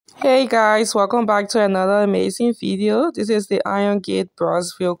Hey guys, welcome back to another amazing video. This is the Iron Gate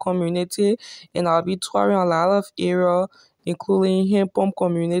brewerville community, and I'll be touring a lot of area including Himpom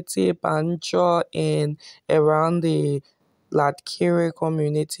community, Banjo, and around the Latkere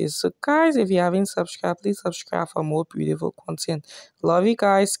community. So guys, if you haven't subscribed, please subscribe for more beautiful content. Love you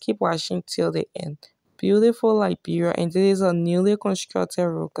guys. Keep watching till the end. Beautiful Liberia, and this is a newly constructed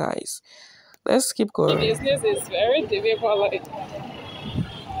road, guys. Let's keep going. Business is very difficult. Like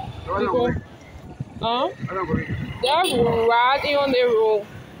people, they are riding on the road,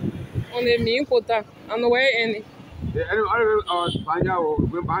 on the main quota, on the way in. Yeah,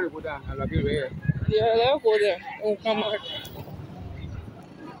 let's go there. Oh, come on.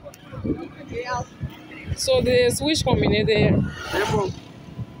 So the switch community.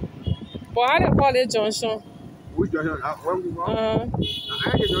 But how they call it junction? Which junction?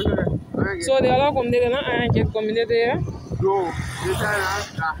 So the other community, not Iron Gate community. No,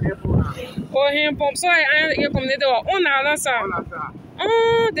 oh, Himpom. So Iron Gate community on the other side.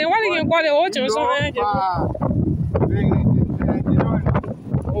 Then what they can call the whole junction Iron Gate?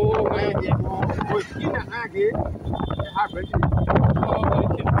 Oh, man.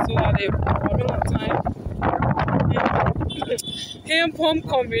 So are they having a time? Himpom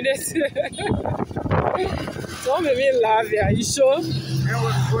community. Don't make me laugh here. You sure?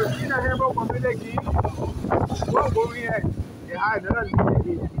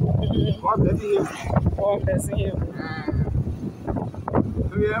 God blessing him.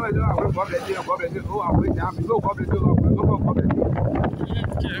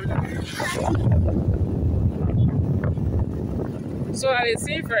 So I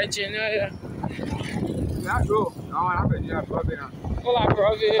see Virginia here. Oh, like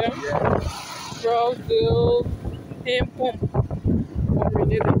brewerville. Brewerville, Himpom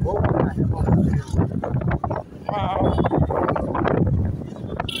community. Wow.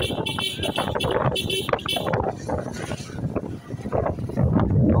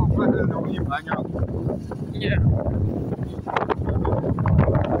 Yeah.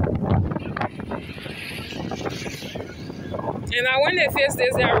 And I when they face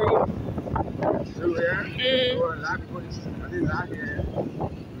this road.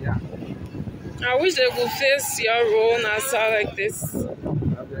 I wish they could face your road outside like this.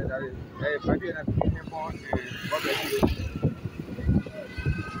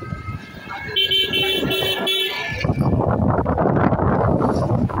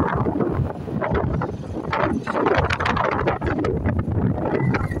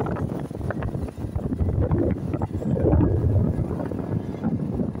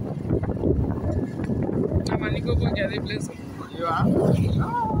 I'm going to go get the place.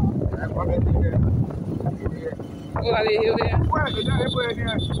 Oh, are they here there?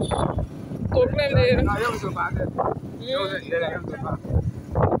 To claim there.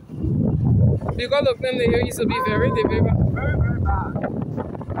 Because of claim the hill used to be very difficult. Very, very bad.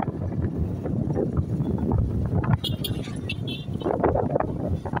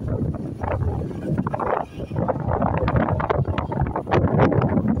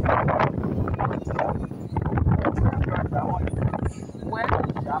 Where?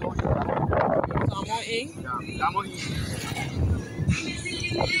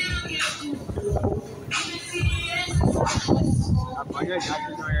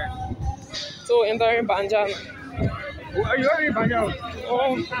 So entering Banjo. Are you already Banjo?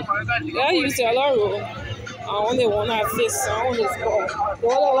 Oh, yeah, you see a lot of road. I only want to face. I want to score. The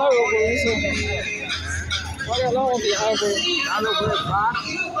other lot of road going so. What a lot of the highway.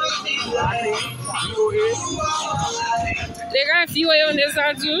 They got fuel on this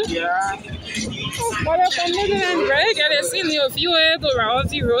side too? Yeah. But if I'm looking at break, and they see new fuel to around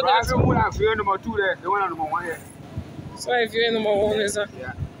the road. That's the one I feel number 2 there. The one on number 1 here. So if you're number 1 is that?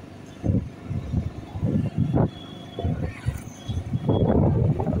 Yeah.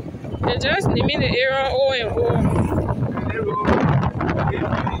 They just name the area O and O.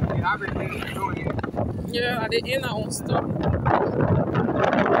 Yeah, at the end I won't stop.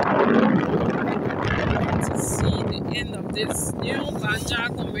 To see the end of this new Banjo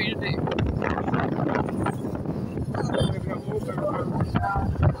community.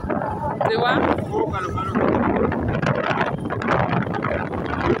 The what?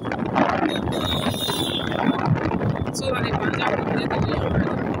 So that the Banjo community already.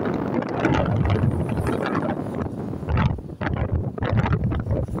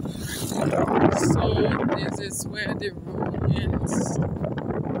 So this is where the road ends,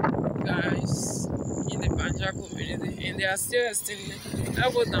 guys, in the Banjo community, and they are still extending.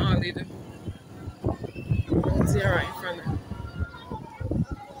 I'll go down a little. It's here right in front of me.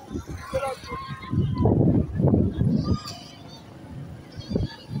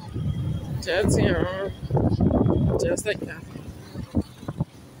 Just here, just like that.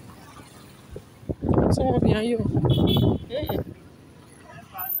 Someone behind you. Mm.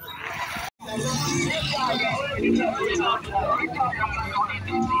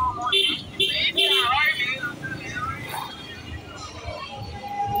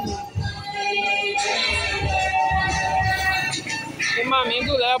 Ẹ máa mi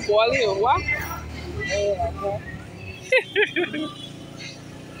dùn lẹ́bọ̀ọ́ lè wá.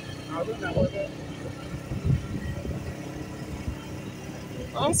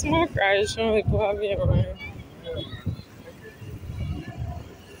 I'm small cry, showing like what have you ever.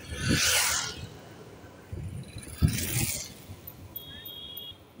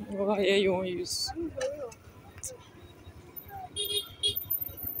 Well, yeah, you won't use.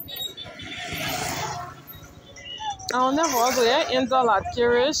 I'll never go there in the lot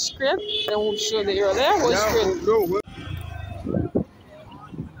carrier script. Then we'll show the earlier there was script.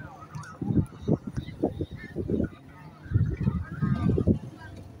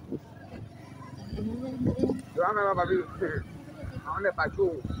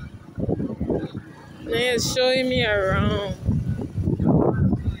 It's showing me around.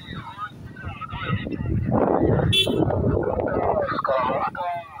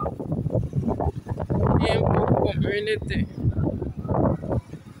 And community.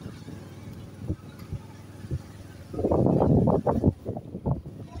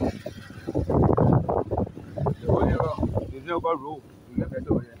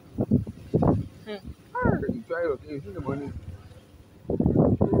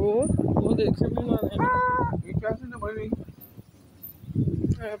 Rule? What the criminal? You trusting the money?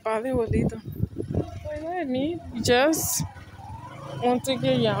 Probably will lead them. Wait, let me. You just want to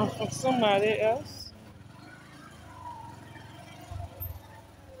get young from somebody else.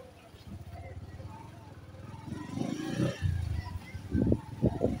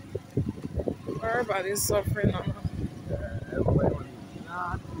 Everybody's suffering on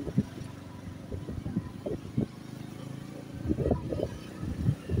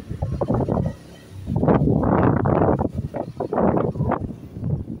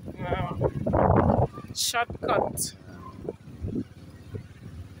wow. Shortcut.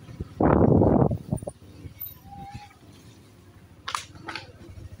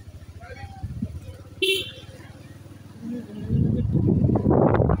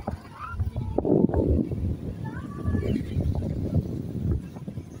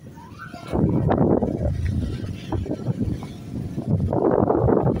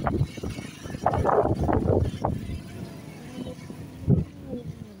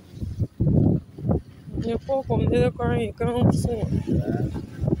 E poi come deve correre con su.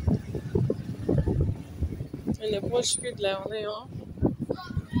 E ne può scrivere on est hein.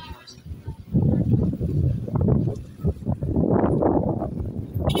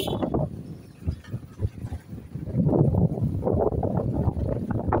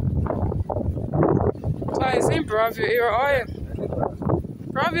 So I say Brewerville here oil.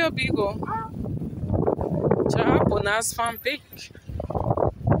 Brewerville Beagle. Ciao, nas fan pick.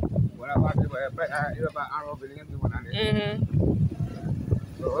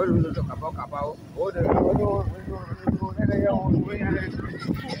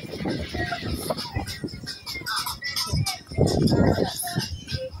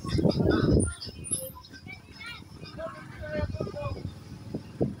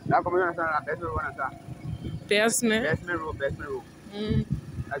 Basement.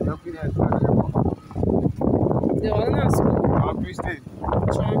 The other school.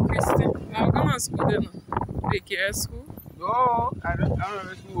 John Christian. Now come on school then. Daycare school. No, I don't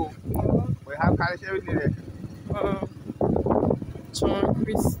know school. We have college everything there. John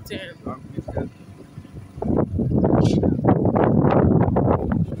Christian. John Christian.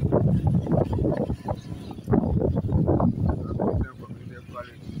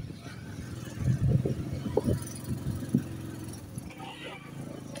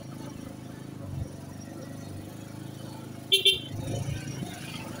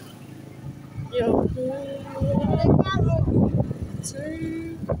 Yo.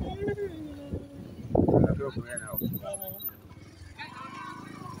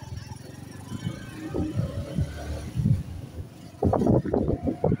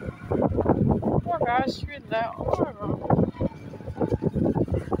 Oh gosh, street that. Oh my god.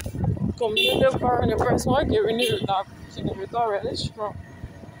 Come in the car and the first one get renewed. That it's already strong.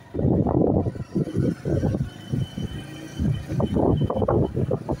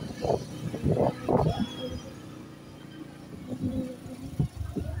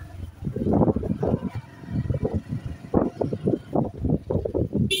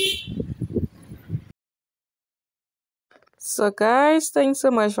 So guys, thanks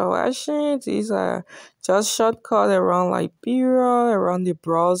so much for watching. These are just shortcut around Liberia, around the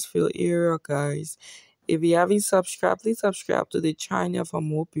Brownsville area, guys. If you haven't subscribed, please subscribe to the channel for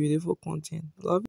more beautiful content. Love you.